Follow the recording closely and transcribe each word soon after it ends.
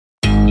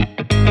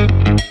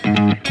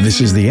This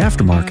is the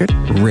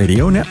Aftermarket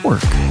Radio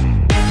Network.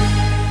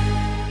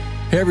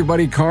 Hey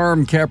everybody,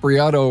 Carm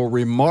Capriato,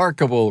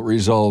 Remarkable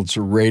Results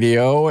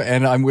Radio,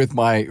 and I'm with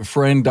my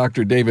friend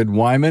Dr. David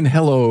Wyman.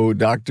 Hello,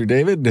 Dr.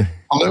 David.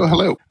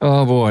 Hello.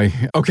 Oh boy.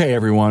 Okay,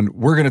 everyone,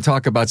 we're going to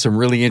talk about some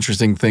really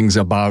interesting things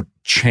about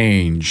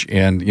change.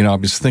 And, I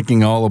was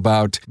thinking all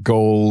about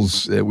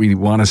goals that we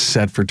want to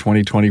set for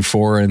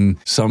 2024, and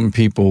some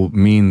people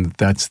mean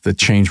that's the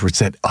change where it's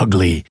that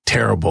ugly,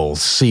 terrible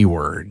C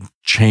word.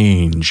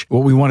 Change.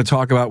 What we want to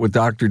talk about with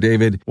Dr.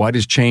 David, why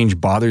does change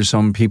bother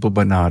some people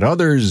but not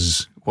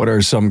others? What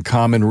are some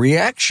common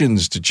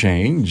reactions to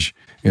change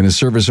in a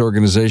service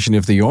organization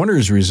if the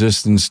owner's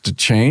resistance to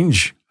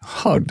change?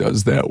 How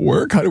does that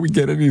work? How do we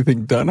get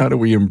anything done? How do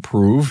we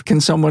improve? Can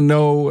someone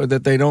know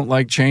that they don't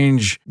like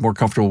change, more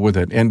comfortable with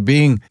it? And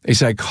being a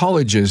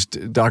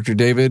psychologist, Dr.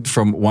 David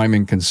from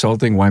Wyman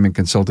Consulting,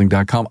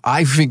 wymanconsulting.com,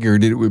 I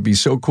figured it would be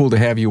so cool to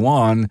have you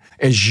on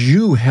as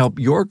you help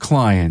your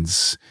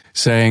clients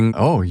saying,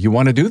 oh, you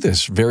want to do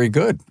this? Very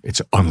good.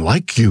 It's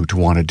unlike you to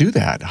want to do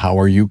that. How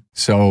are you?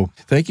 So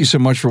thank you so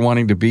much for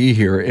wanting to be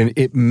here. And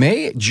it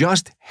may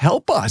just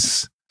help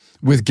us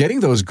with getting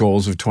those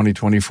goals of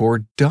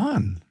 2024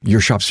 done.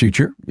 Your shop's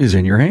future is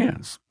in your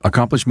hands.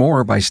 Accomplish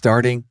more by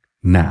starting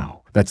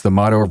now. That's the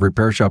motto of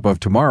Repair Shop of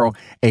Tomorrow,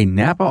 a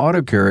Napa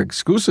Auto Care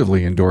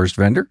exclusively endorsed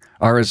vendor.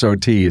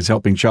 RSOT is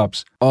helping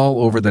shops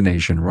all over the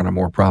nation run a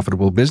more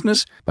profitable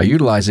business by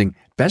utilizing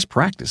best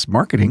practice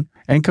marketing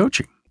and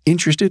coaching.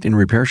 Interested in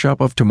Repair Shop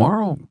of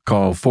Tomorrow?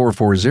 Call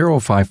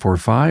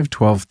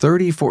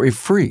 440-545-1230 for a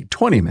free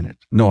 20-minute,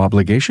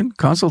 no-obligation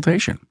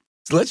consultation.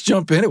 So let's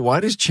jump in. Why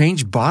does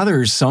change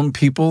bother some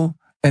people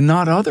and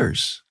not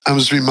others? I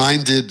was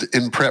reminded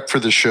in prep for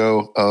the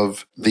show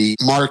of the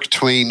Mark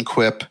Twain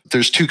quip.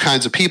 There's two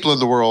kinds of people in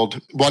the world.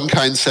 One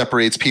kind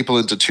separates people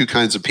into two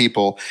kinds of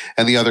people,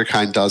 and the other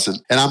kind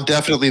doesn't. And I'm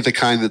definitely the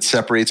kind that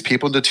separates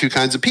people into two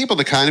kinds of people,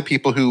 the kind of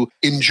people who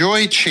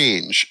enjoy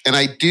change. And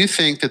I do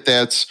think that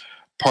that's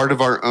part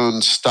of our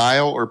own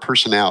style or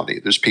personality.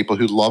 There's people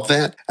who love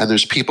that, and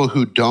there's people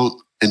who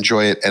don't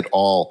enjoy it at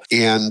all.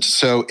 And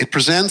so it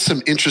presents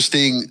some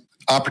interesting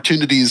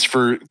opportunities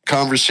for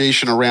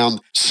conversation around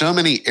so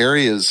many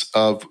areas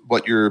of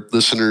what your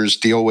listeners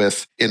deal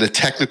with in a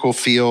technical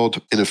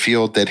field, in a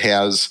field that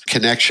has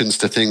connections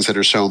to things that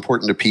are so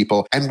important to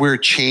people, and where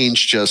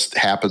change just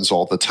happens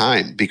all the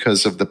time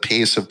because of the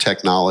pace of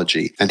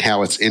technology and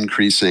how it's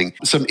increasing.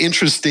 Some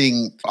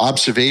interesting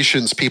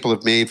observations people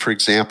have made, for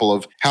example,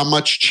 of how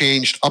much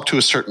changed up to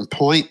a certain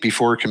point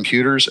before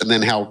computers and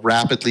then how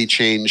rapidly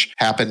change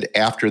happened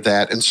after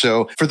that. And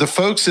so for the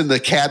folks in the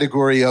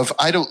category of,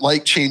 I don't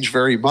like change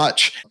very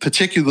much,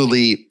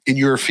 particularly in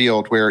your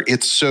field where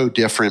it's so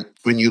different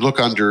when you look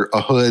under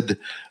a hood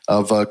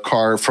of a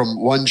car from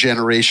one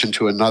generation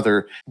to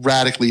another,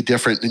 radically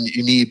different. And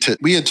you need to,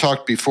 we had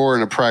talked before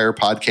in a prior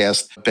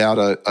podcast about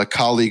a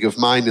colleague of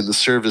mine in the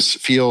service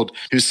field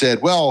who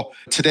said, well,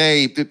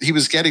 today he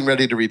was getting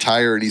ready to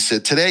retire. And he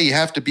said, today you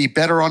have to be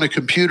better on a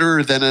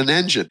computer than an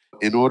engine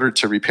in order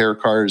to repair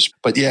cars.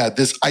 But yeah,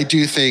 I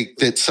do think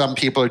that some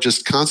people are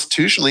just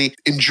constitutionally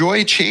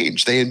enjoy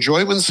change. They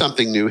enjoy when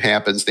something new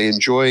happens. They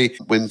enjoy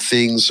when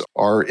things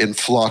are in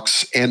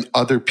flux, and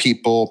other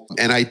people.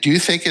 And I do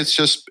think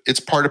it's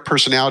part of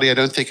personality. I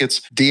don't think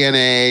it's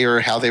DNA or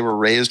how they were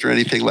raised or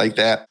anything like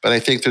that. But I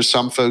think there's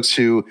some folks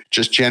who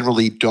just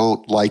generally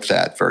don't like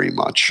that very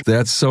much.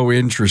 That's so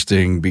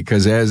interesting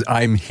because as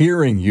I'm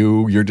hearing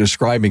you're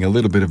describing a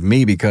little bit of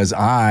me because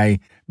I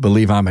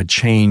believe I'm a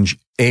change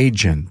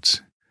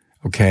agent,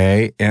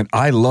 okay? And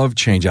I love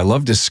change. I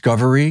love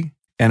discovery,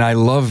 and I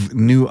love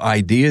new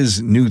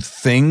ideas, new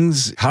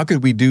things. How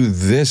could we do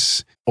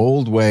this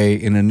old way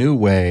in a new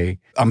way?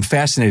 I'm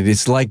fascinated.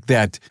 It's like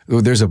that.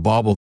 There's a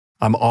bauble.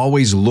 I'm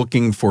always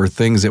looking for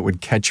things that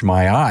would catch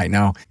my eye.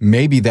 Now,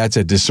 maybe that's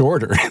a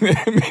disorder.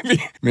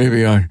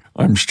 maybe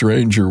I'm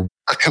strange or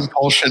a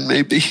compulsion,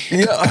 maybe.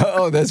 Yeah.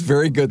 Oh, that's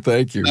very good.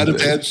 Thank you. Not a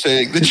bad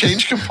thing. The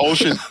change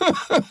compulsion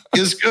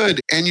is good.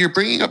 And you're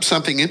bringing up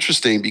something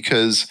interesting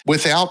because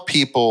without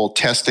people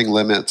testing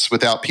limits,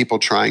 without people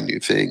trying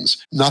new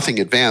things, nothing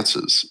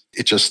advances.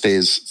 It just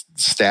stays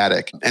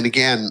static. And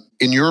again,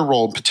 in your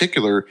role in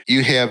particular,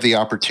 you have the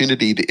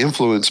opportunity to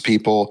influence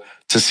people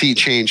to see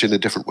change in a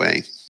different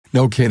way.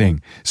 No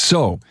kidding.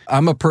 So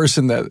I'm a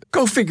person that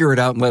go figure it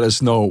out and let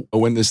us know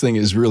when this thing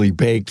is really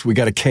baked. We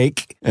got a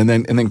cake and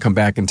then come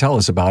back and tell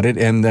us about it.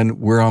 And then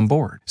we're on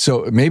board.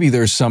 So maybe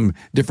there's some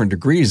different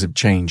degrees of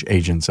change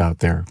agents out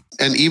there.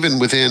 And even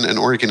within an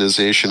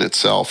organization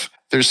itself,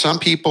 there's some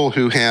people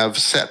who have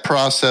set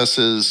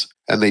processes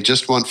and they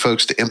just want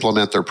folks to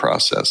implement their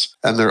process.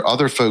 And there are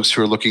other folks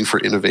who are looking for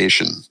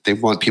innovation. They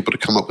want people to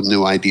come up with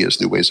new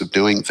ideas, new ways of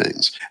doing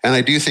things. And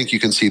I do think you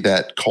can see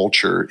that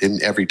culture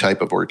in every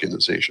type of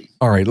organization.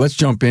 All right, let's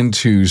jump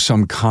into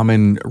some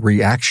common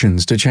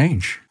reactions to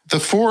change. The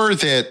four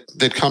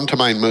that come to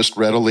mind most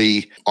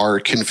readily are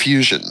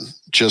confusion.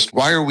 Just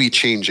why are we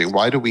changing?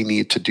 Why do we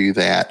need to do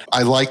that?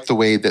 I like the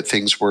way that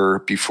things were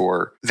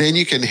before. Then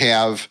you can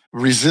have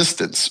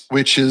resistance,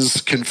 which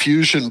is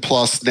confusion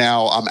plus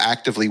now I'm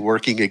actively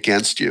working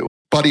against you.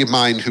 Buddy of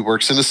mine who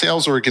works in a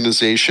sales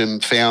organization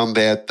found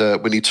that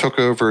when he took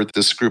over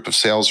this group of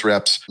sales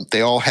reps,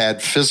 they all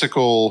had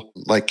physical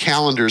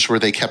calendars where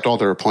they kept all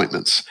their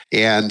appointments.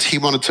 And he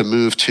wanted to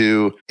move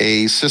to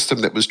a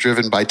system that was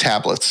driven by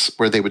tablets,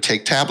 where they would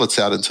take tablets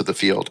out into the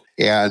field.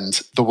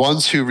 And the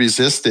ones who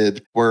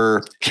resisted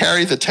were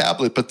carry the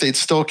tablet, but they'd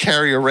still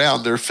carry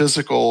around their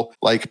physical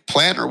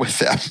planner with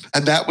them.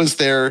 And that was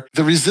the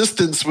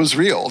resistance was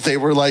real. They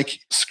were like,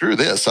 screw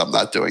this, I'm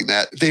not doing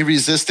that. They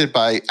resisted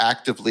by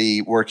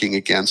actively working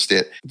against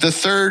it. The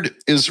third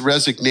is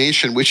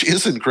resignation, which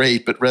isn't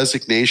great, but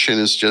resignation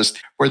is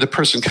just where the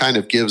person kind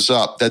of gives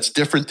up. That's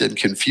different than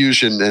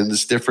confusion and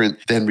it's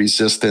different than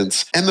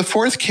resistance. And the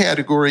fourth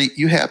category,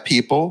 you have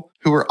people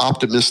who are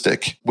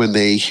optimistic when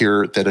they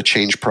hear that a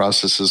change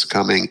process is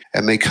coming,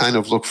 and they kind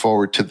of look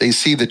forward to, they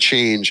see the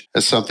change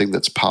as something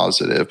that's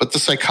positive. But the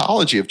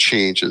psychology of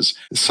change is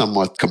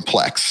somewhat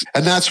complex.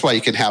 And that's why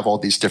you can have all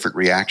these different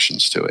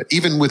reactions to it,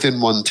 even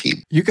within one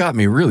team. You got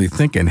me really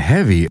thinking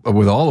heavy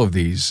with all of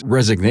these.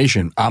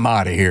 Resignation, I'm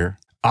out of here.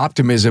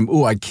 Optimism,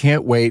 ooh, I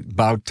can't wait,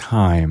 about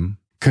time.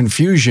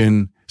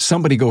 Confusion,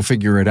 somebody go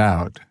figure it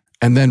out.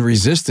 And then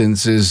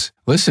resistance is,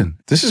 listen,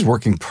 this is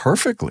working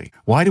perfectly.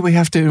 Why do we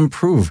have to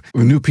improve?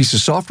 A new piece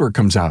of software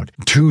comes out,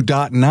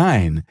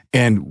 2.9,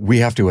 and we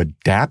have to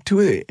adapt to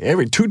it.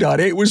 Every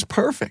 2.8 was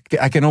perfect.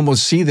 I can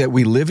almost see that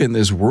we live in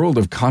this world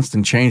of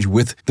constant change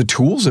with the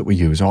tools that we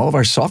use. All of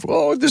our software,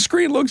 oh, the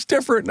screen looks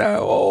different now.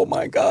 Oh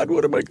my God,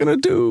 what am I going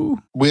to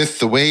do? With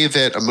the way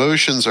that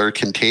emotions are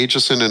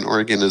contagious in an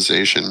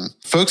organization,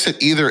 folks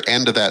at either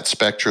end of that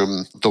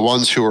spectrum, the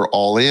ones who are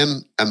all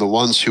in and the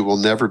ones who will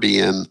never be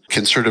in,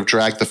 can sort of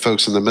drag the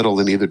folks in the middle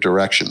in either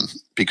direction,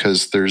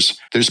 because there's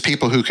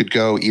people who could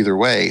go either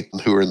way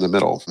who are in the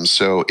middle. And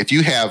so if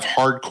you have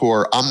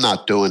hardcore, I'm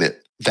not doing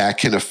it, they're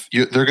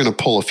going to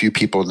pull a few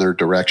people in their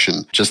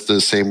direction, just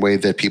the same way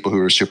that people who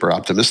are super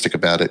optimistic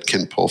about it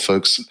can pull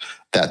folks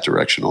that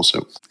direction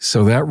also.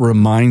 So that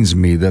reminds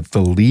me that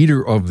the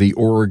leader of the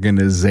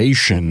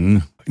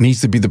organization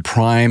needs to be the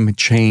prime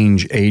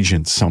change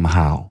agent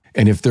somehow.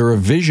 And if they're a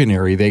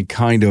visionary, they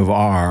kind of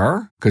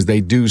are, because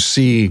they do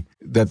see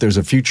that there's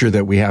a future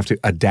that we have to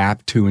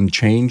adapt to and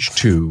change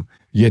to.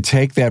 You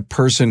take that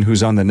person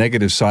who's on the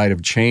negative side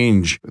of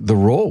change, the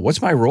role.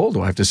 What's my role?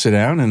 Do I have to sit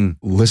down and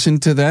listen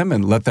to them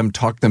and let them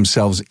talk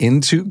themselves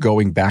into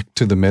going back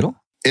to the middle?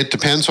 It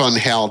depends on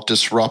how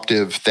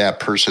disruptive that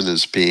person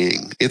is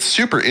being. It's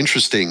super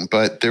interesting,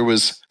 but there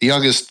was the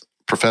youngest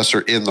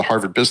professor in the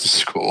Harvard Business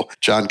School,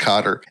 John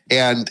Kotter,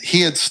 and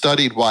he had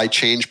studied why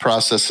change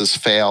processes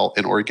fail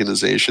in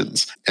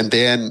organizations. And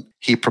then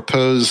he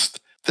proposed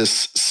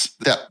this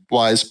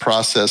stepwise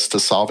process to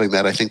solving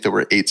that. I think there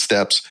were 8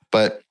 steps,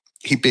 but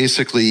he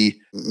basically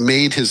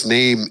made his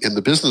name in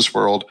the business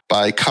world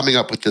by coming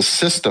up with this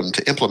system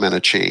to implement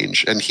a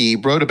change. And he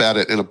wrote about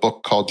it in a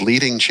book called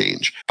Leading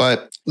Change.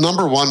 But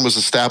number 1 was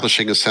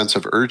establishing a sense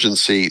of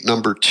urgency.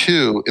 Number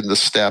 2 in the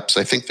steps,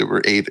 I think there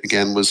were 8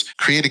 again, was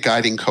create a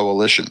guiding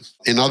coalition.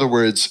 In other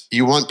words,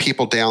 you want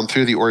people down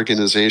through the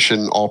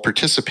organization all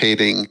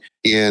participating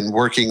in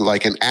working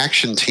like an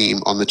action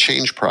team on the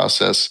change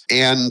process.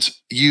 And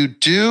you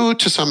do,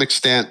 to some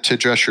extent, to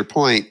address your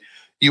point,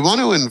 you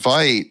want to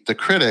invite the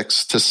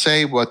critics to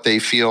say what they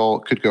feel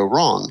could go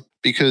wrong,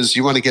 because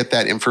you want to get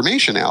that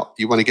information out.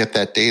 You want to get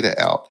that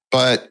data out.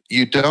 But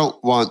you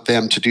don't want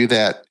them to do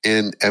that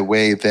in a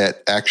way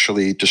that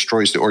actually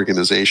destroys the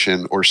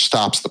organization or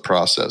stops the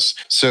process.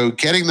 So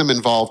getting them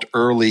involved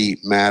early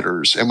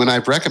matters. And when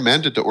I've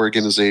recommended to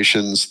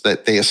organizations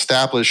that they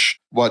establish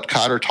what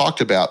Kotter talked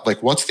about,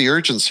 like what's the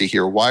urgency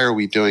here? Why are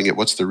we doing it?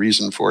 What's the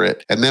reason for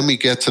it? And then we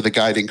get to the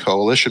guiding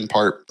coalition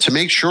part to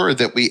make sure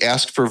that we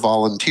ask for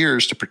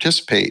volunteers to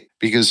participate,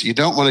 because you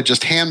don't want to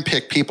just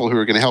handpick people who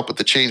are going to help with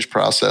the change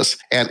process.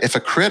 And if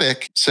a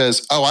critic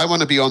says, oh, I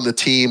want to be on the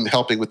team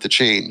helping with the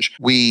change,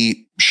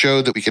 we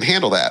show that we can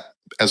handle that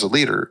as a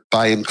leader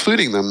by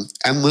including them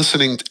and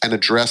listening and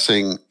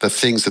addressing the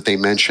things that they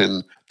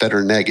mention that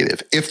are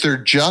negative. If they're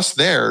just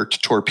there to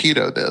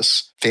torpedo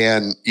this,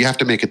 then you have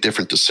to make a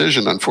different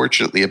decision,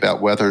 unfortunately,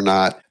 about whether or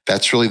not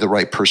that's really the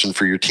right person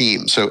for your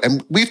team. So,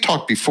 and we've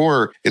talked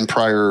before in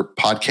prior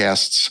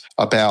podcasts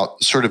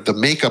about sort of the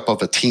makeup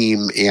of a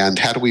team and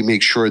how do we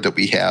make sure that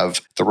we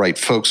have the right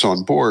folks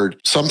on board.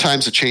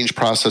 Sometimes a change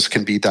process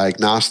can be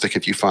diagnostic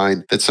if you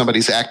find that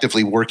somebody's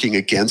actively working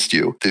against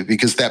you,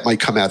 because that might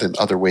come out in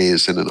other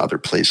ways and in other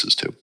places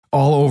too.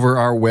 All over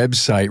our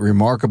website,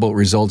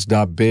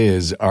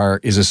 remarkableresults.biz,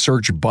 is a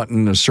search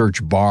button, a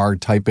search bar.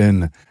 Type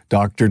in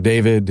Dr.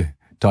 David,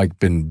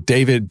 type in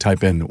David,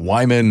 type in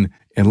Wyman,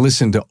 and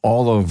listen to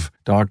all of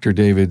Dr.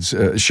 David's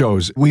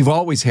shows. We've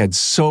always had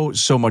so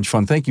much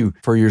fun. Thank you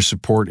for your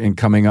support in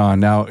coming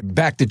on. Now,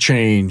 back to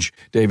change,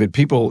 David.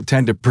 People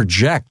tend to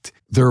project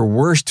their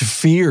worst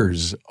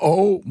fears.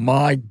 Oh,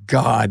 my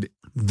God.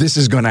 this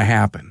is going to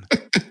happen.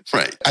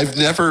 Right. I've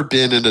never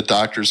been in a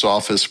doctor's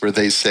office where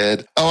they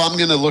said, oh, I'm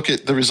going to look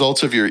at the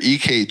results of your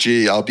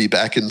EKG. I'll be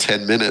back in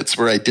 10 minutes,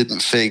 where I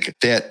didn't think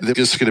that this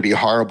was going to be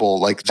horrible,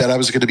 like that I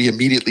was going to be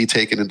immediately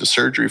taken into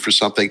surgery for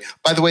something.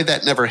 By the way,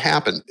 that never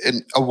happened.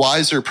 And a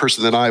wiser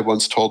person than I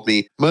once told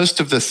me, most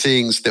of the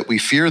things that we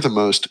fear the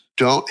most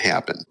don't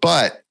happen.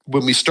 But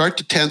when we start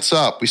to tense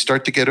up, we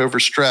start to get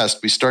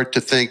overstressed, we start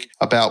to think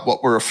about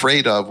what we're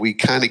afraid of, we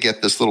kind of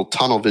get this little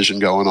tunnel vision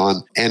going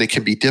on, and it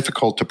can be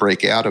difficult to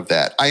break out of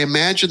that. I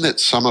imagine that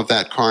some of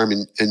that, Carm,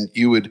 and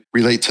you would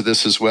relate to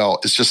this as well,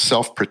 is just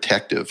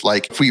self-protective.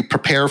 Like if we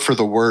prepare for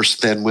the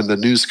worst, then when the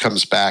news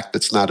comes back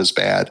that's not as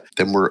bad,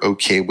 then we're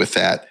okay with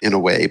that in a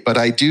way. But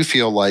I do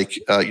feel like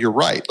you're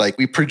right. Like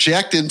we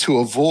project into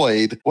a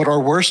void what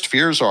our worst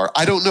fears are.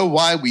 I don't know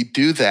why we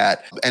do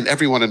that. And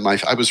everyone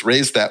I was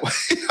raised that way.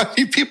 I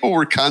mean, people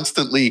were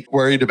constantly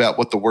worried about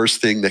what the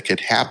worst thing that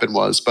could happen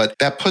was, but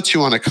that puts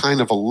you on a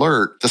kind of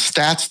alert. The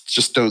stats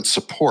just don't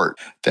support.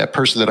 That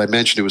person that I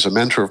mentioned, who was a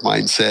mentor of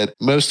mine, said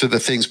most of the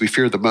things we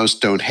fear the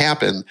most don't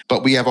happen,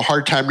 but we have a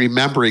hard time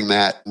remembering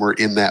that we're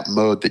in that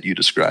mode that you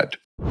described.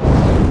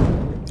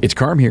 It's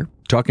Carm here,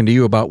 talking to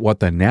you about what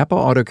the Napa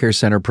Auto Care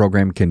Center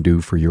program can do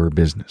for your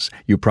business.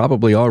 You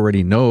probably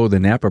already know the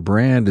Napa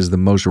brand is the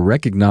most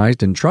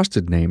recognized and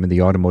trusted name in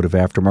the automotive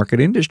aftermarket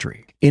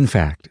industry. In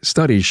fact,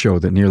 studies show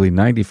that nearly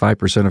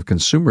 95% of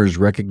consumers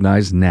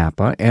recognize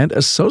Napa and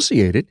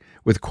associate it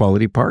with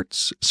quality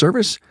parts,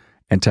 service,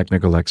 and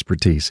technical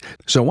expertise.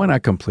 So why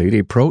not complete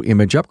a Pro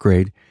Image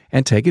upgrade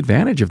and take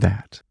advantage of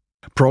that?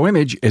 Pro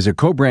Image is a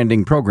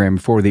co-branding program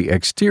for the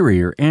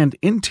exterior and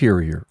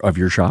interior of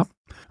your shop.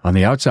 On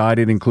the outside,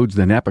 it includes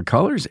the Napa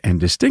colors and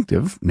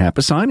distinctive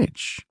Napa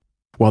signage.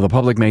 While the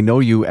public may know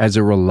you as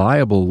a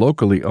reliable,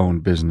 locally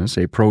owned business,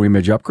 a Pro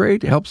Image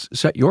upgrade helps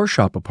set your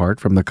shop apart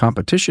from the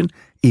competition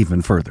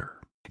even further.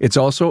 It's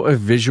also a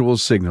visual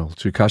signal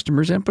to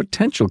customers and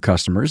potential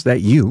customers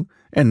that you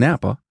and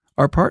Napa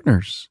are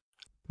partners.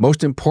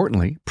 Most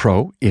importantly,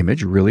 Pro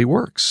Image really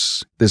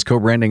works. This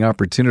co-branding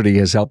opportunity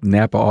has helped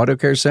Napa Auto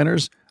Care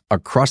Centers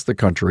across the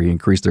country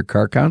increase their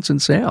car counts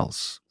and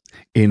sales.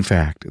 In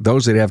fact,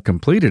 those that have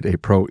completed a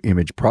Pro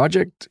Image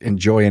project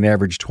enjoy an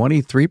average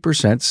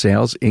 23%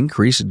 sales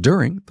increase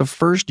during the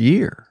first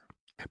year.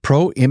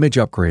 Pro Image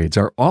upgrades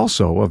are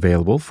also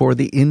available for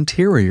the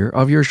interior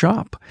of your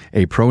shop.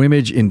 A Pro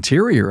Image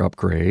interior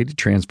upgrade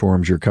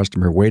transforms your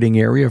customer waiting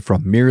area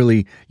from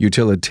merely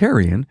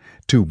utilitarian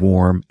to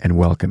warm and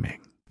welcoming.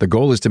 The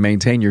goal is to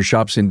maintain your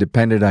shop's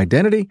independent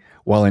identity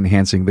while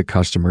enhancing the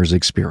customer's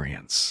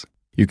experience.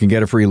 You can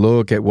get a free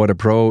look at what a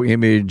Pro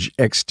Image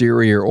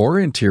exterior or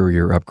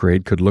interior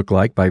upgrade could look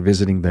like by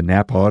visiting the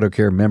Napa Auto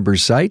Care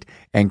members site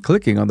and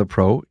clicking on the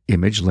Pro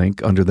Image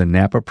link under the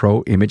Napa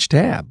Pro Image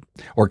tab.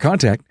 Or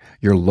contact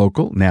your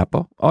local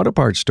Napa Auto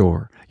Parts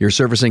store. Your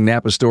servicing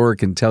Napa store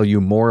can tell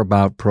you more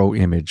about Pro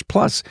Image,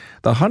 plus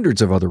the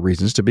hundreds of other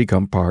reasons to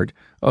become part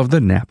of the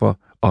Napa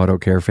Auto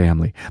Care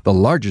family, the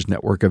largest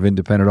network of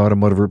independent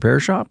automotive repair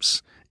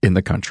shops in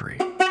the country.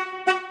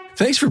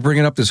 Thanks for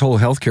bringing up this whole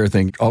healthcare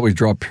thing. Always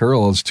draw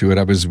parallels to it.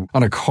 I was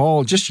on a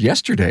call just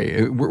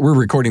yesterday. We're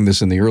recording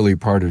this in the early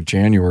part of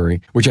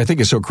January, which I think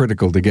is so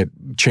critical to get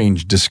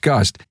change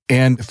discussed.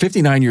 And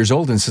 59 years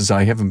old, and says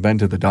I haven't been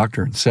to the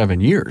doctor in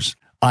 7 years.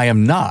 I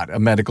am not a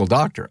medical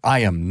doctor. I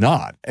am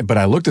not. But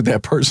I looked at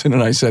that person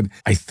and I said,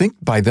 I think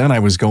by then I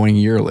was going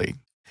yearly.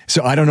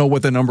 So I don't know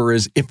what the number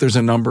is, if there's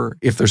a number,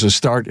 if there's a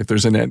start, if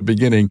there's an end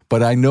beginning.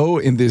 But I know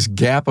in this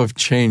gap of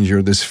change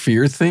or this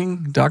fear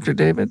thing, Dr.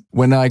 David,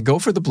 when I go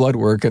for the blood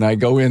work and I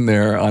go in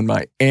there on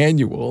my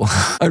annual,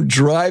 I'm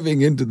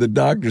driving into the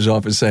doctor's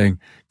office saying,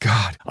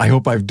 God, I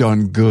hope I've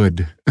done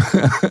good.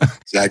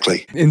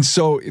 Exactly. And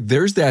so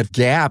there's that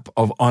gap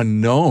of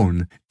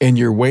unknown and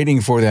you're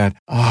waiting for that.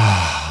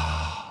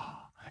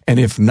 And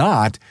if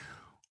not,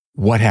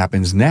 what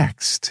happens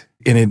next?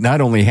 And it not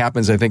only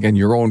happens, I think, in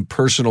your own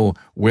personal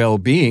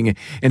well-being,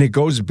 and it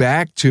goes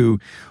back to,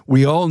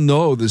 we all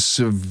know the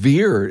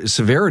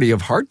severity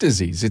of heart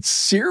disease. It's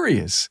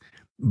serious,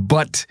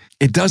 but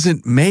it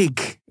doesn't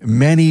make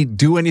many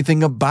do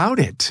anything about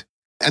it.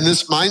 And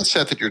this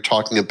mindset that you're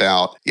talking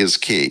about is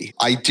key.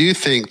 I do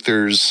think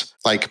there's,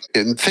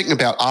 in thinking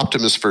about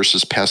optimists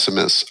versus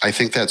pessimists, I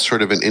think that's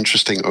sort of an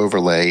interesting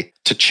overlay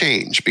to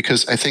change,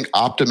 because I think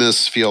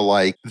optimists feel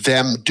like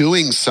them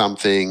doing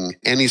something,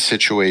 any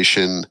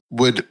situation,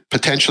 would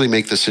potentially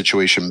make the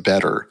situation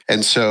better.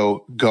 And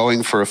so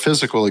going for a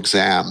physical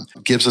exam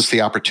gives us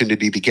the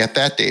opportunity to get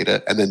that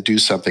data and then do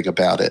something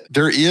about it.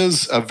 There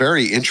is a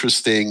very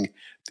interesting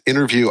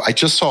interview. I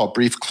just saw a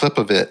brief clip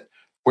of it,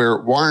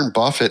 where Warren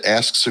Buffett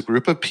asks a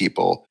group of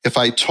people, if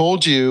I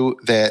told you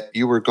that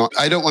you were going,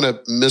 I don't want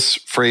to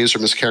misphrase or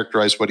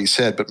mischaracterize what he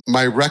said, but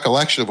my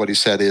recollection of what he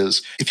said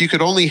is, if you could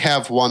only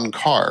have one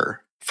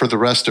car for the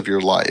rest of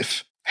your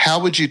life, how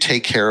would you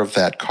take care of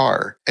that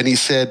car? And he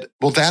said,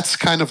 well, that's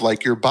kind of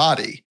like your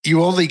body.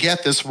 You only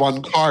get this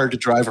one car to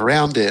drive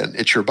around in.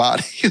 It's your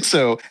body.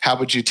 So how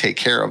would you take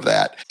care of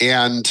that?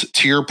 And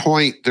to your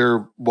point,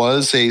 there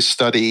was a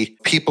study,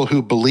 people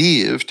who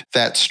believed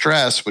that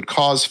stress would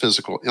cause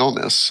physical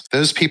illness,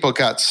 those people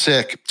got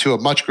sick to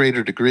a much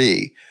greater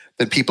degree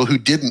than people who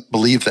didn't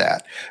believe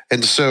that.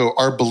 And so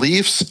our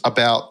beliefs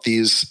about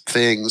these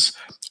things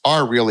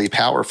are really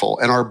powerful,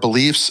 and our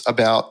beliefs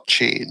about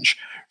change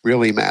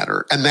really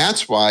matter. And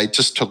that's why,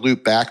 just to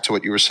loop back to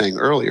what you were saying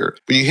earlier,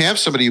 when you have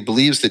somebody who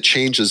believes that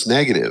change is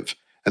negative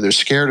and they're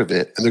scared of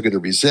it and they're going to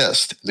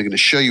resist, and they're going to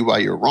show you why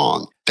you're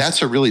wrong,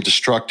 that's a really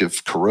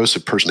destructive,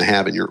 corrosive person to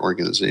have in your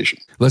organization.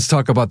 Let's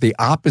talk about the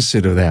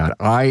opposite of that.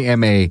 I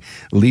am a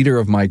leader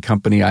of my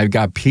company. I've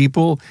got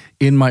people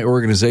in my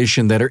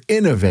organization that are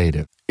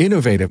innovative.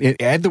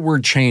 Add the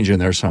word change in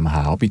there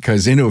somehow,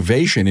 because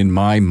innovation in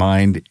my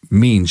mind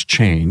means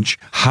change.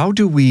 How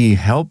do we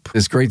help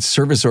this great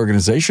service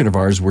organization of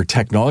ours where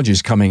technology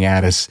is coming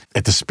at us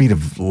at the speed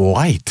of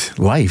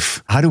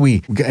life? How do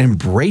we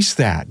embrace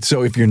that?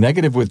 So if you're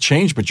negative with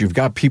change, but you've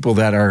got people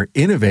that are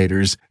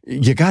innovators,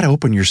 you got to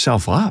open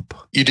yourself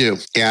up. You do.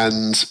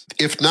 And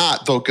if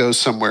not, they'll go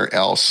somewhere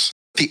else.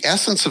 The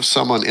essence of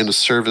someone in a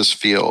service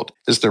field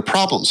is they're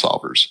problem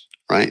solvers.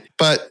 Right?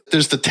 But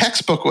there's the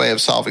textbook way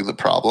of solving the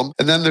problem.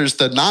 And then there's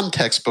the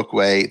non-textbook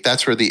way.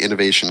 That's where the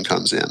innovation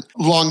comes in. A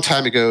long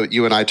time ago,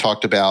 you and I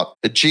talked about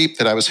a Jeep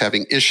that I was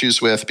having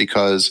issues with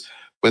because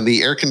when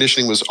the air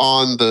conditioning was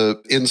on,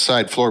 the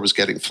inside floor was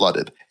getting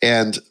flooded.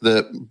 And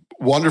the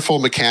wonderful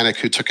mechanic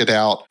who took it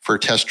out for a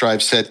test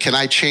drive said, "Can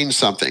I change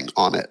something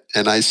on it?"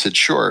 And I said,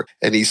 "Sure."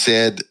 And he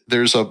said,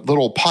 "There's a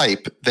little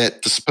pipe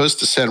that is supposed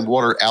to send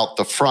water out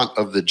the front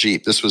of the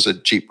Jeep." This was a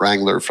Jeep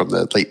Wrangler from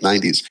the late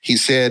 90s. He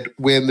said,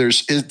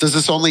 "Does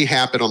this only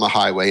happen on the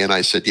highway?" And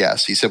I said,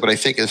 "Yes." He said, "What I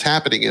think is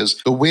happening is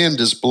the wind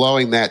is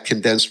blowing that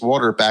condensed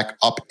water back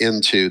up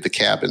into the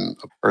cabin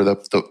or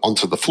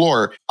onto the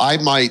floor. I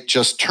might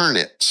just turn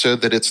it so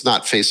that it's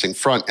not facing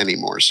front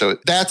anymore." So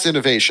that's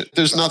innovation.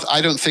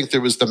 I don't think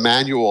there was the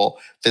manual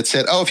that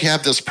said, "Oh, if you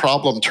have this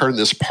problem, turn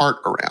this part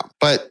around."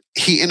 But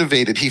he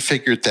innovated, he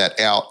figured that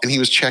out, and he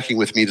was checking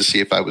with me to see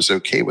if I was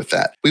okay with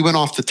that. We went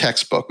off the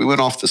textbook, we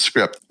went off the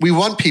script. We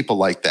want people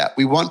like that.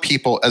 We want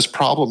people as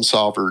problem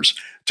solvers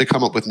to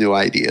come up with new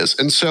ideas.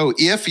 And so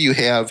if you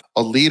have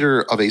a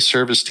leader of a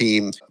service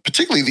team,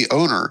 particularly the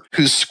owner,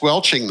 who's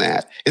squelching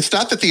that, it's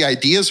not that the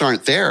ideas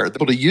aren't there. They're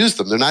able to use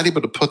them. They're not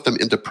able to put them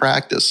into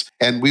practice.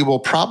 And we will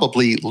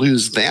probably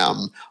lose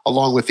them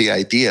along with the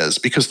ideas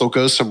because they'll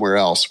go somewhere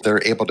else.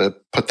 They're able to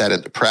put that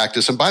into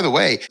practice. And by the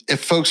way,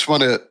 if folks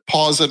want to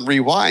pause and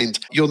rewind,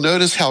 you'll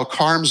notice how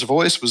Carm's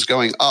voice was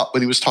going up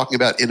when he was talking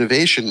about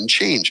innovation and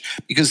change,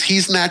 because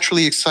he's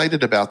naturally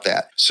excited about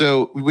that.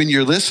 So when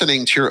you're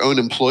listening to your own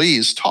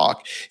employees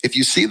talk, if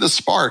you see the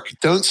spark,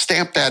 don't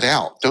stamp that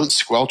out. Don't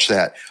squelch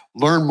that.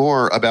 Learn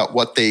more about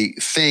what they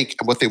think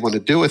and what they want to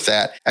do with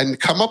that, and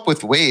come up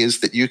with ways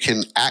that you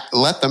can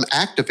let them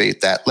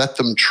activate that, let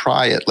them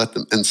try it,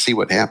 and see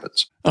what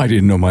happens. I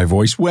didn't know my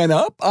voice went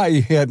up.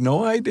 I had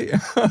no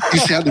idea. You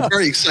sounded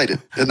very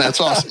excited, and that's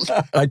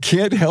awesome. I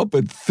can't help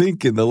but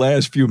think in the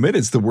last few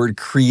minutes, the word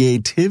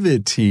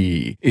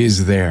creativity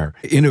is there.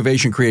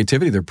 Innovation,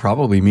 creativity, they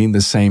probably mean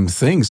the same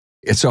things.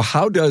 And so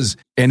how does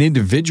an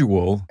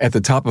individual at the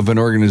top of an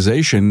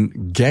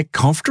organization get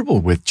comfortable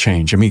with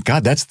change? I mean,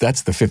 God, that's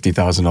the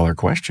 $50,000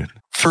 question.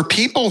 For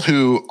people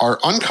who are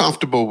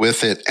uncomfortable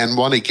with it and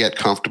want to get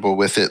comfortable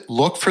with it,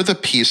 look for the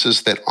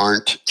pieces that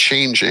aren't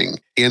changing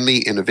in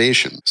the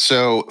innovation.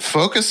 So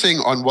focusing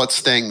on what's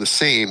staying the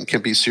same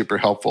can be super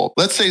helpful.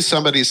 Let's say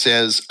somebody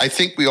says, "I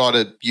think we ought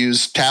to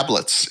use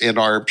tablets in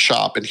our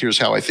shop, and here's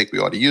how I think we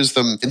ought to use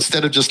them."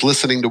 Instead of just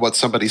listening to what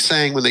somebody's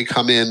saying when they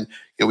come in,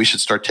 we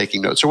should start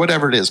taking notes or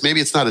whatever it is. Maybe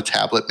it's not a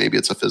tablet, maybe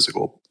it's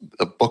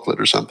a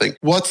booklet or something.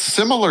 What's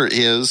similar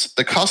is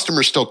the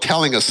customer's still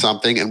telling us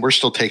something and we're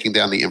still taking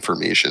down the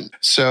information.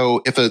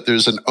 So if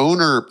there's an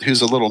owner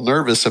who's a little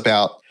nervous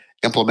about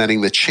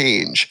implementing the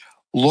change,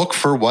 look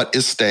for what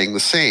is staying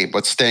the same.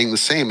 What's staying the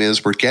same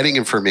is we're getting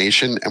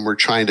information and we're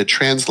trying to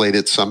translate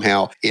it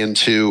somehow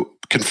into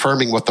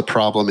confirming what the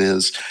problem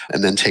is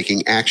and then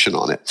taking action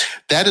on it.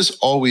 That is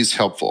always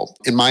helpful.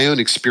 In my own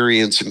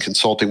experience in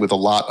consulting with a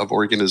lot of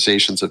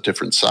organizations of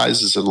different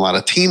sizes and a lot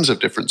of teams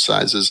of different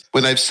sizes,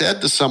 when I've said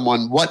to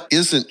someone, "What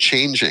isn't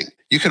changing?"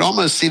 you can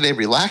almost see they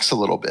relax a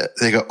little bit.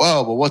 They go,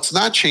 "Oh, well, what's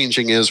not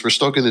changing is we're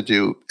still going to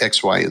do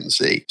X, Y, and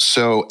Z."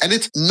 And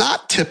it's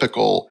not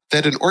typical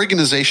that an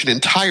organization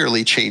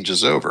entirely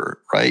changes over,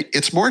 right?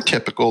 It's more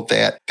typical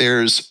that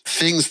there's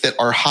things that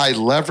are high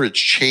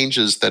leverage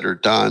changes that are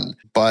done,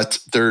 but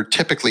they're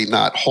typically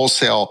not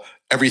wholesale.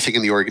 Everything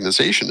in the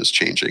organization is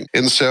changing.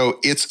 And so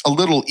it's a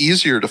little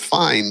easier to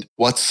find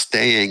what's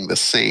staying the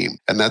same.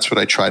 And that's what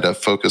I try to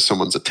focus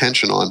someone's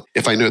attention on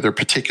if I know they're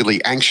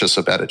particularly anxious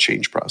about a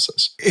change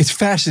process. It's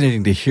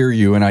fascinating to hear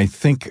you. And I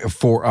think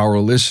for our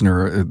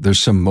listener, there's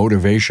some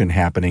motivation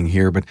happening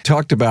here. But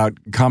talked about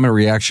common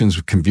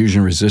reactions,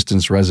 confusion,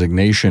 resistance,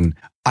 resignation.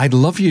 I'd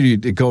love you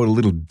to go a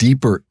little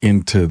deeper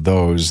into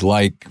those.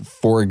 Like,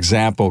 for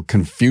example,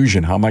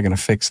 confusion. How am I going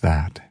to fix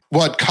that?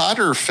 What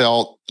Kotter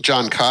felt,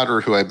 John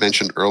Kotter, who I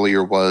mentioned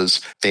earlier,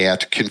 was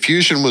that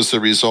confusion was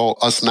the result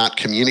of us not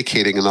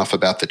communicating enough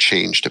about the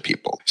change to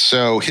people.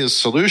 So his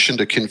solution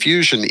to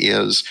confusion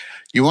is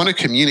you want to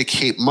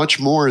communicate much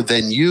more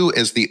than you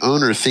as the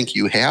owner think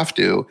you have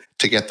to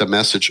get the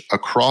message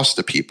across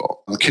to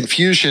people.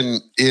 Confusion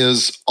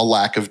is a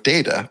lack of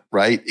data,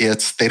 right?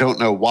 It's they don't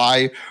know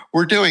why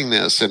we're doing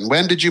this and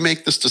when did you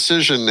make this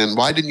decision and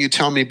why didn't you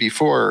tell me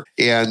before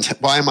and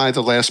why am I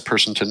the last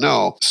person to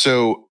know?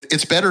 So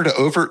it's better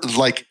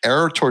to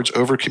error towards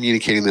over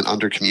communicating than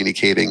under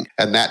communicating,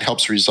 and that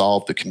helps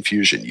resolve the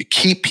confusion. You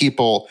keep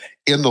people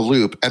in the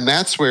loop. And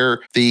that's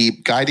where the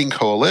Guiding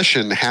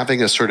Coalition,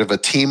 having a sort of a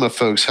team of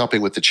folks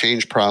helping with the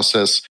change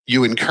process,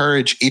 you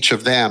encourage each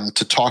of them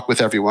to talk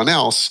with everyone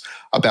else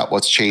about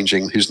what's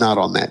changing who's not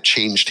on that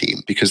change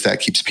team, because that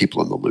keeps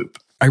people in the loop.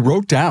 I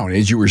wrote down,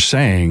 as you were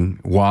saying,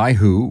 why,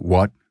 who,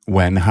 what,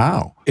 when,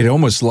 how. It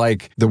almost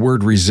like the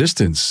word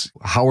resistance.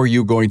 How are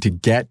you going to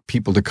get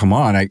people to come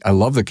on? I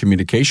love the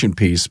communication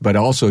piece, but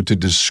also to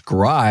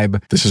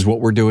describe this is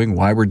what we're doing,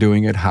 why we're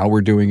doing it, how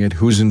we're doing it,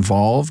 who's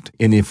involved.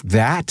 And if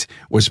that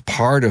was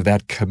part of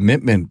that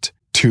commitment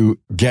to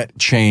get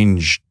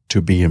change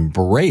to be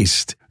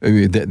embraced,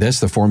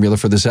 that's the formula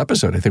for this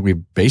episode. I think we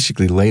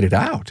basically laid it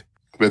out.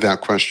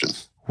 Without question.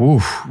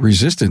 Ooh,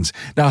 resistance.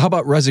 Now, how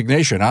about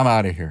resignation? I'm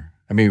out of here.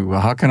 I mean,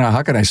 how can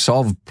I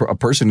solve a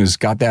person who's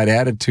got that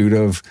attitude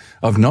of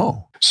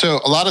no? So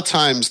a lot of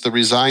times the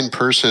resigned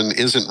person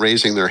isn't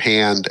raising their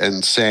hand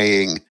and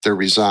saying they're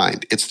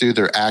resigned. It's through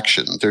their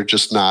action. They're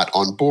just not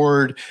on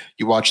board.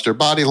 You watch their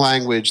body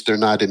language. They're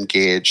not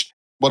engaged.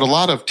 What a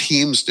lot of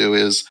teams do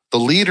is the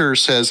leader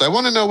says, I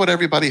want to know what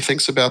everybody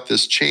thinks about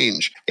this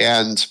change.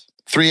 And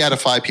 3 out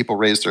of 5 people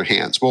raised their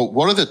hands. Well,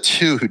 what are the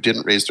 2 who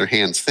didn't raise their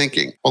hands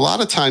thinking? A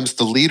lot of times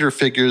the leader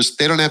figures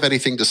they don't have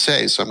anything to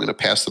say, so I'm going to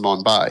pass them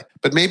on by.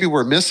 But maybe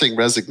we're missing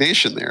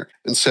resignation there.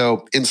 And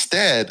so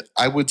instead,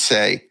 I would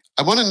say,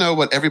 I want to know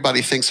what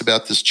everybody thinks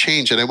about this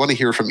change, and I want to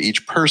hear from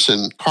each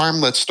person. Carm,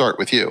 let's start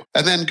with you.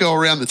 And then go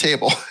around the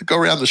table, go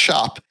around the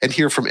shop, and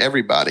hear from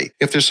everybody.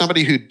 If there's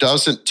somebody who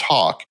doesn't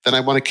talk, then I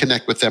want to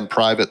connect with them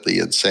privately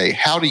and say,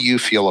 how do you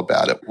feel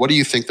about it? What do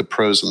you think the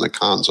pros and the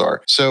cons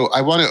are? So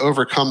I want to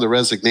overcome the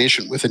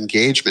resignation with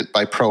engagement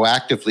by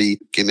proactively,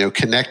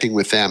 connecting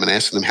with them and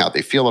asking them how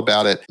they feel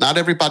about it. Not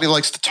everybody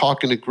likes to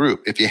talk in a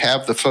group. If you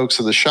have the folks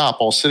in the shop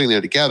all sitting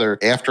there together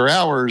after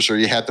hours, or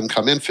you had them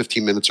come in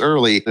 15 minutes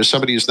early, there's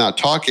somebody who's not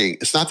talking,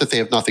 it's not that they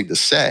have nothing to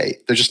say.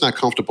 They're just not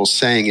comfortable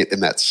saying it in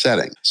that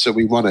setting. So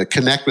we want to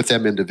connect with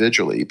them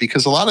individually,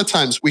 because a lot of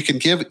times we can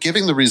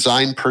giving the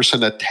resigned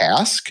person a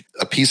task,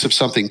 a piece of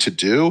something to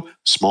do,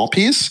 small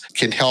piece,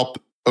 can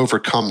help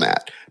overcome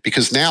that,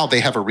 because now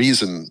they have a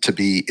reason to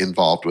be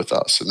involved with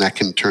us, and that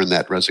can turn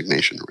that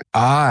resignation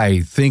around.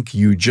 I think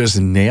you just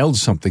nailed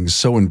something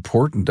so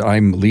important.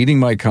 I'm leading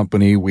my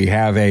company. We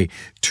have a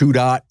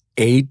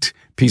 2.8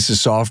 piece of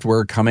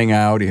software coming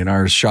out in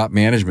our shop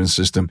management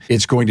system.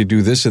 It's going to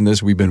do this and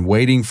this. We've been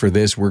waiting for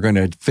this. We're going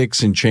to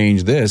fix and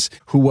change this.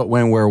 Who, what,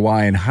 when, where,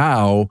 why, and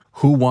how.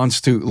 Who wants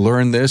to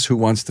learn this? Who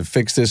wants to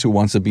fix this? Who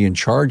wants to be in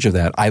charge of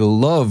that? I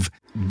love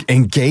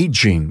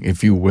engaging,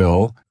 if you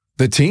will,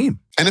 the team.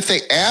 And if they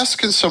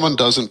ask and someone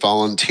doesn't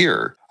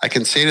volunteer, I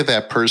can say to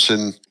that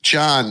person,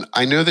 John,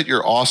 I know that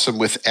you're awesome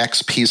with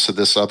X piece of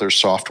this other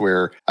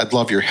software. I'd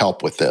love your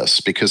help with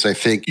this, because I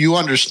think you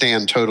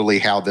understand totally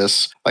how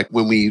this, like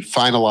when we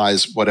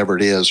finalize whatever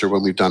it is, or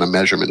when we've done a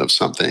measurement of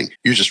something,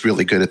 you're just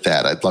really good at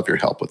that. I'd love your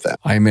help with that.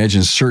 I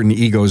imagine certain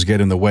egos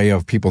get in the way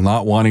of people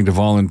not wanting to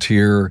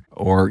volunteer,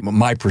 or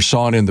my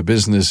persona in the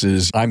business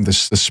is I'm the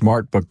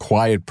smart but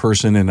quiet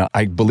person, and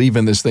I believe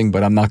in this thing,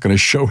 but I'm not going to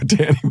show it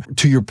to anyone.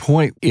 To your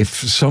point, if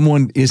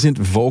someone isn't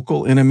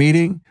vocal in a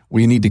meeting,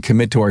 we need to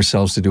commit to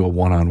ourselves to do a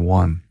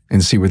one-on-one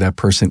and see where that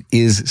person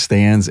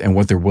stands and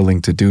what they're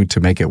willing to do to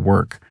make it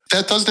work.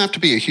 That doesn't have to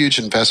be a huge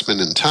investment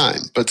in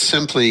time, but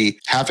simply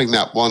having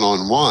that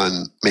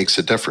one-on-one makes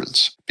a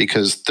difference,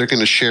 because they're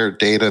going to share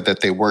data that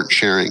they weren't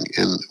sharing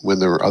when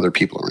there were other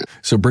people around.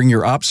 So bring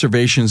your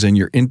observations and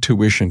your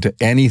intuition to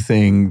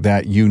anything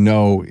that you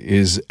know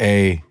is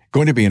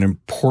going to be an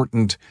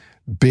important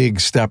big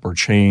step or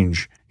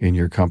change in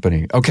your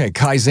company. Okay,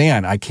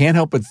 Kaizen. I can't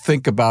help but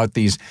think about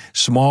these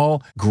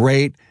small,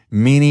 great,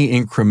 mini,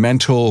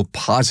 incremental,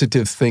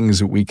 positive things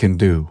that we can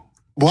do.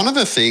 One of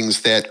the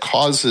things that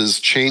causes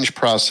change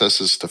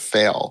processes to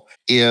fail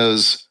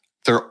is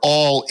they're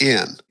all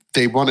in.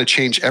 They want to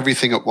change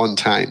everything at one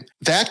time.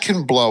 That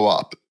can blow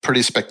up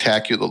pretty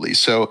spectacularly.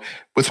 So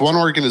with one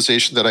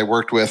organization that I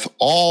worked with,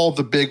 all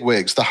the big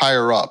wigs, the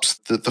higher ups,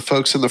 the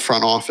folks in the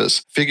front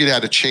office figured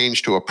out a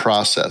change to a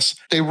process.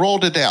 They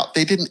rolled it out.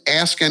 They didn't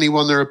ask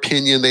anyone their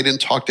opinion. They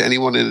didn't talk to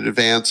anyone in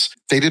advance.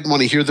 They didn't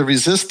want to hear the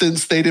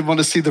resistance. They didn't want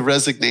to see the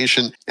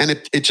resignation. And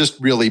it just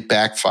really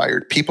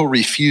backfired. People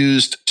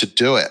refused to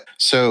do it.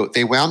 So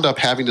they wound up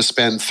having to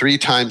spend 3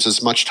 times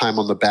as much time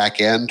on the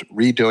back end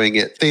redoing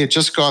it. They had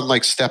just gone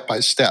like step by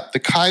step. The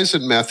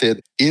Kaizen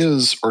method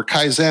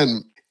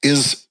Kaizen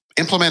is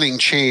implementing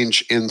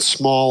change in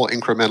small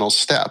incremental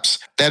steps.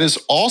 That is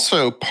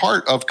also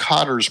part of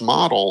Kotter's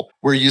model,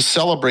 where you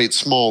celebrate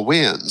small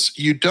wins.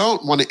 You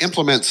don't want to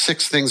implement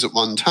 6 things at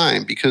one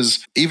time,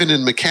 because even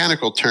in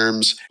mechanical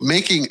terms,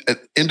 making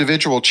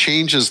individual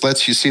changes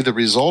lets you see the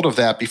result of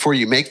that before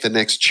you make the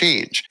next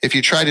change. If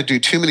you try to do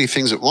too many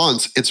things at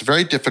once, it's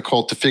very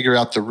difficult to figure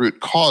out the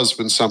root cause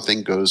when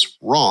something goes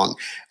wrong.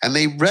 And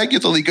they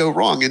regularly go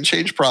wrong in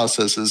change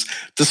processes.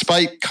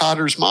 Despite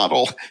Kotter's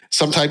model,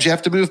 sometimes you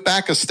have to move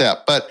back a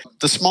step. But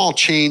the small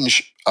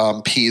change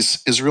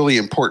piece is really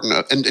important.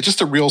 And just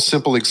a real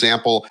simple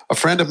example, a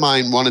friend of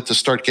mine wanted to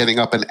start getting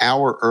up an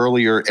hour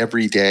earlier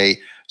every day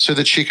so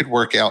that she could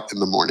work out in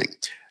the morning.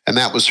 And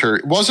that was her.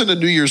 It wasn't a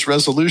New Year's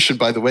resolution,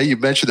 by the way. You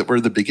mentioned that we're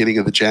in the beginning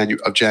of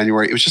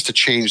January. It was just a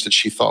change that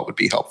she thought would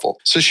be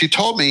helpful. So she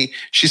told me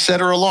she set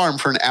her alarm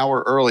for an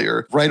hour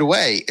earlier right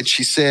away. And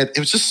she said it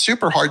was just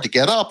super hard to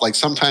get up. Like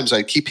sometimes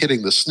I keep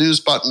hitting the snooze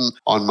button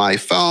on my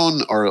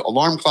phone or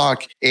alarm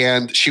clock.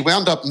 And she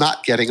wound up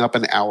not getting up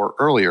an hour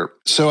earlier.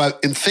 So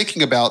in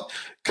thinking about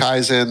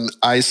Kaizen,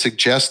 I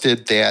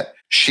suggested that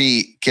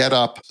she get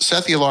up,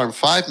 set the alarm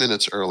 5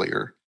 minutes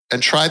earlier,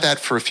 and try that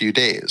for a few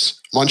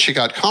days. Once she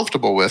got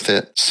comfortable with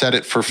it, set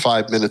it for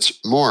 5 minutes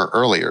more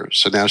earlier.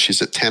 So now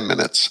she's at 10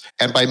 minutes.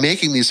 And by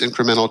making these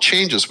incremental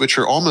changes, which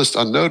are almost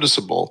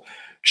unnoticeable,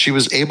 she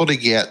was able to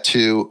get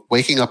to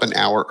waking up an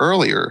hour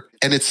earlier.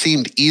 And it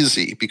seemed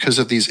easy because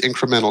of these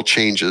incremental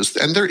changes.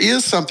 And there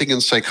is something in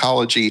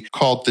psychology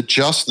called the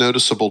just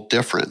noticeable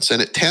difference.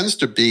 And it tends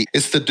to be,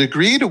 it's the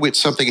degree to which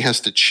something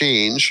has to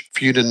change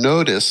for you to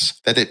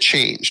notice that it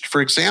changed.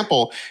 For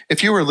example,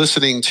 if you were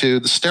listening to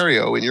the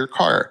stereo in your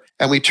car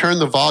and we turn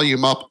the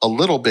volume up a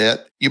little bit,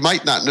 you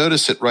might not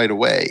notice it right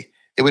away.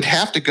 It would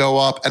have to go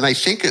up, and I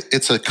think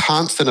it's a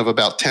constant of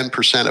about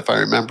 10%, if I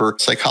remember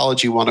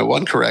Psychology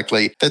 101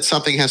 correctly, that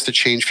something has to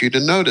change for you to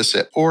notice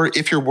it. Or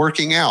if you're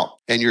working out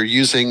and you're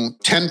using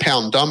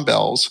 10-pound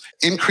dumbbells,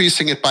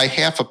 increasing it by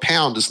half a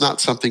pound is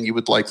not something you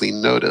would likely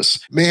notice.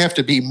 It may have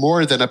to be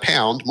more than a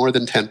pound, more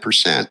than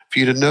 10%, for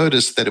you to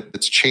notice that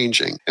it's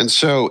changing. And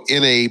so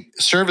in a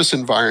service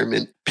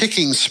environment,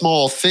 picking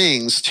small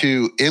things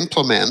to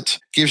implement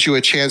gives you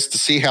a chance to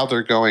see how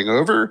they're going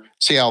over,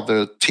 see how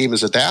the team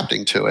is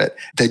adapting to it.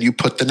 Then you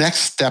put the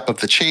next step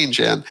of the change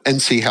in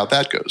and see how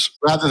that goes,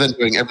 rather than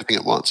doing everything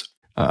at once.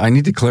 I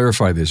need to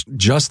clarify this.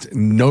 Just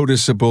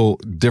noticeable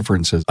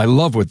differences. I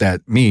love what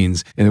that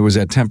means. And it was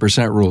at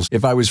 10% rules.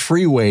 If I was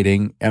free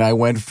weighting and I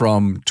went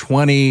from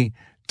 20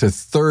 to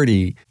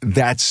 30,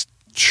 that's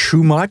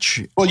too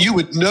much? Well, you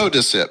would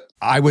notice it.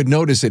 I would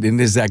notice it. And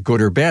is that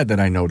good or bad that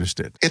I noticed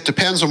it? It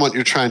depends on what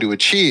you're trying to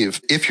achieve.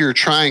 If you're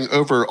trying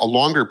over a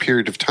longer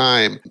period of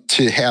time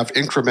to have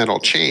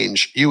incremental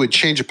change, you would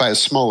change it by a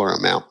smaller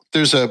amount.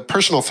 There's a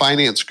personal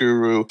finance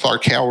guru,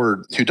 Clark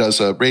Howard, who does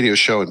a radio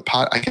show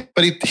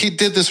but he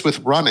did this with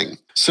running.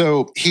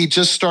 So he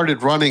just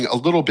started running a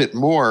little bit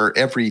more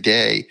every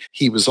day.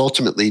 He was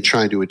ultimately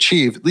trying to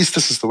achieve, at least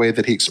this is the way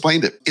that he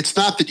explained it. It's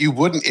not that you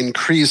wouldn't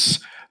increase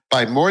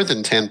by more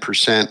than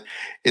 10%.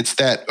 It's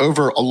that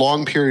over a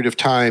long period of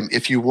time,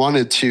 if you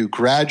wanted to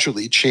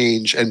gradually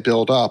change and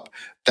build up,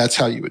 that's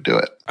how you would do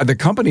it. The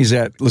companies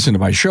that listen to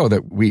my show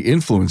that we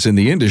influence in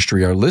the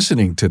industry are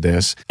listening to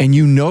this, and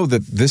you know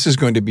that this is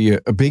going to be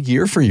a big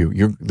year for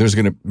you.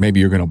 Maybe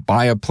you're going to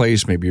buy a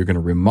place, maybe you're going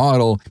to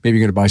remodel, maybe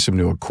you're going to buy some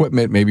new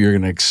equipment, maybe you're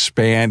going to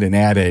expand and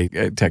add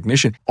a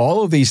technician.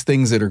 All of these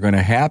things that are going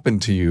to happen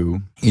to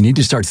you, you need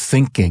to start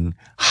thinking,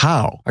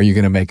 how are you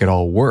going to make it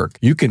all work?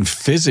 You can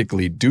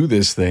physically do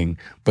this thing,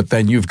 but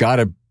then you've got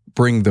to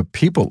bring the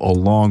people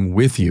along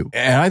with you.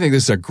 And I think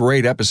this is a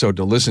great episode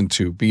to listen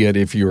to, be it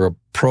if you're a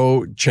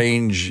pro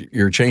change,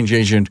 you're a change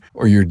agent,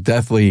 or you're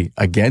deathly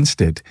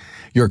against it.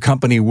 Your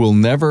company will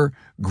never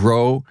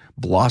grow,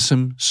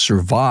 blossom,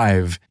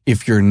 survive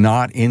if you're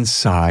not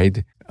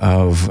inside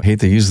of, I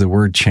hate to use the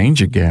word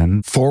change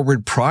again,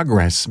 forward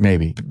progress,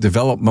 maybe,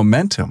 develop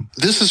momentum.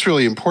 This is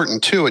really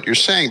important too, what you're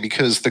saying,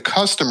 because the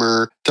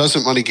customer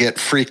doesn't want to get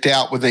freaked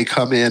out when they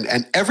come in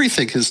and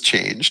everything has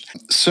changed.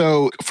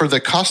 So for the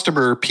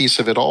customer piece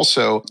of it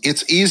also,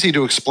 it's easy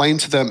to explain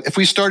to them, if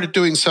we started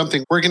doing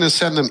something, we're going to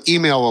send them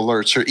email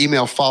alerts or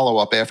email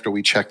follow-up after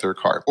we check their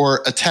car, or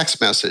a text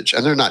message,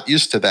 and they're not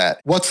used to that.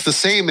 What's the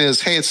same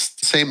is, hey, it's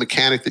the same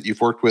mechanic that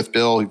you've worked with,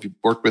 Bill, you've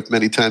worked with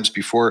many times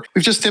before.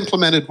 We've just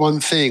implemented one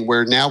thing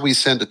where now we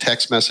send a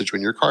text message when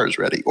your car is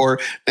ready, or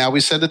now we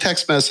send a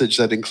text message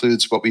that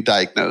includes what we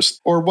diagnosed,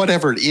 or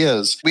whatever it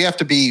is. We have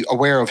to be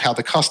aware of how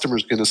the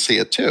customer's going to see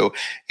it too.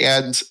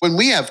 And when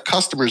we have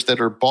customers that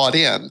are bought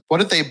in, what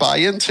did they buy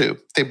into?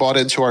 They bought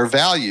into our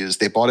values.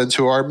 They bought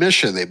into our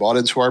mission. They bought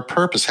into our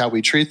purpose, how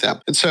we treat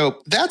them. And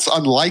so that's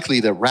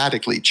unlikely to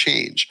radically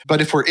change. But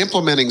if we're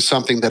implementing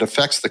something that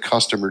affects the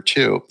customer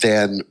too,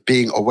 then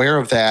being aware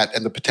of that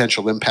and the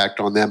potential impact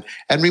on them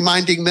and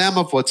reminding them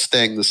of what's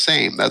staying the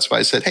same. That's why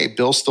I said, hey,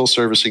 Bill's still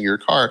servicing your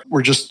car.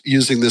 We're just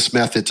using this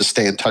method to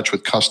stay in touch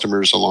with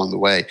customers along the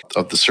way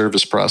of the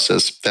service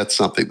process. That's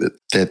something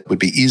that would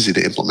be easy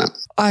to implement.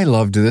 I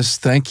loved this.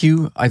 Thank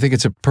you. I think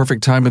it's a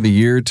perfect time of the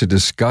year to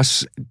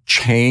discuss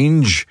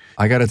change.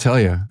 I got to tell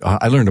you,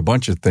 I learned a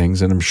bunch of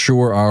things, and I'm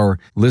sure our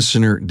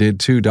listener did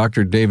too.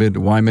 Dr. David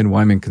Wyman,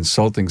 Wyman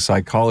Consulting,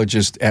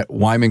 psychologist at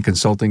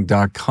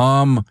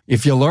wymanconsulting.com.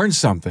 If you learned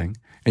something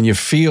and you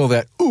feel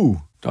that,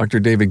 ooh, Dr.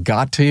 David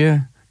got to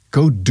you,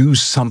 go do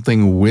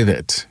something with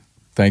it.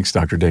 Thanks,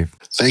 Dr. Dave.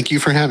 Thank you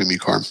for having me,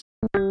 Carm.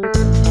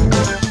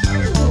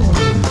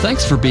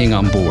 Thanks for being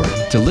on board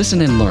to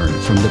listen and learn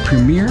from the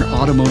premier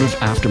automotive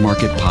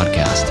aftermarket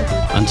podcast.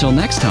 Until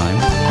next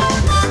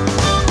time.